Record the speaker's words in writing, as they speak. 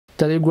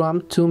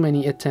Telegram too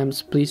many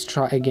attempts, please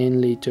try again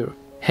later.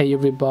 Hey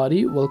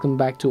everybody, welcome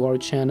back to our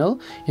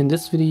channel. In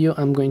this video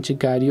I'm going to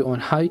guide you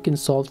on how you can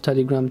solve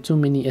Telegram too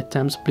many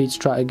attempts, please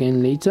try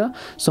again later.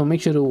 So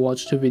make sure to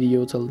watch the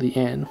video till the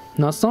end.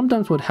 Now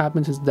sometimes what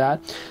happens is that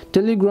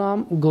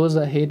Telegram goes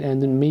ahead and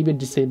then maybe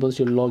disables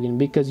your login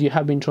because you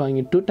have been trying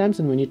it 2 times,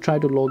 and when you try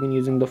to log in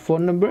using the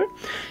phone number,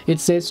 it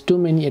says too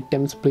many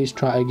attempts, please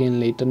try again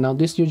later. Now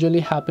this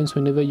usually happens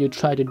whenever you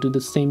try to do the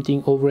same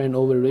thing over and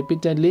over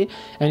repeatedly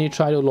and you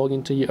try to log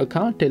into your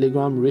account.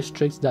 Telegram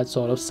restricts that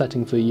sort of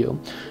setting for you.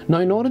 Now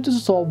in order to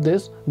solve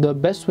this, the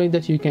best way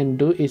that you can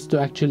do is to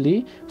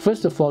actually,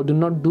 first of all, do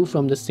not do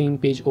from the same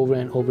page over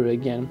and over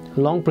again.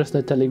 Long press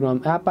the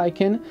Telegram app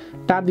icon,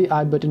 tap the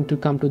I button to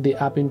come to the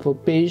app info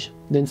page,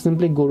 then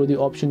simply go to the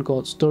option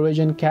called storage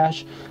and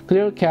cache,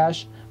 clear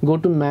cache, go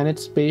to manage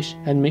space,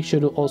 and make sure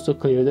to also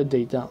clear the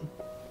data.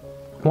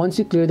 Once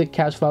you clear the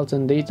cache files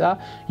and data,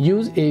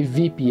 use a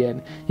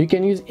VPN. You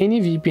can use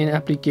any VPN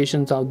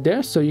applications out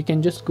there, so you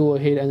can just go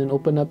ahead and then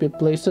open up your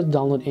Play Store,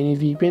 download any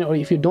VPN, or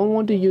if you don't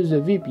want to use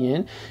a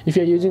VPN, if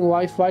you're using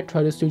Wi-Fi,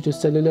 try to switch to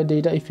cellular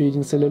data. If you're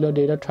using cellular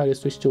data, try to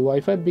switch to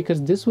Wi-Fi,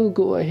 because this will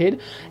go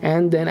ahead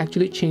and then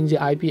actually change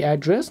the IP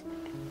address,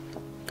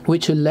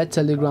 which will let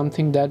Telegram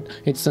think that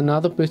it's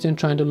another person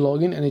trying to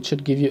log in, and it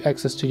should give you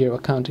access to your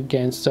account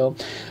again. So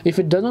if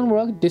it doesn't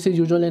work, this is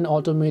usually an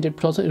automated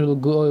process. It will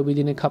go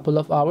within a couple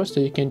of hours, so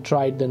you can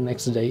try it the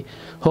next day.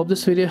 Hope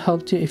this video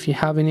helped you. If you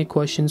have any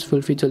questions,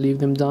 feel free to leave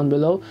them down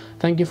below.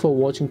 Thank you for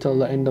watching till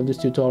the end of this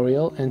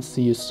tutorial, and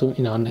see you soon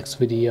in our next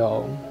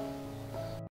video.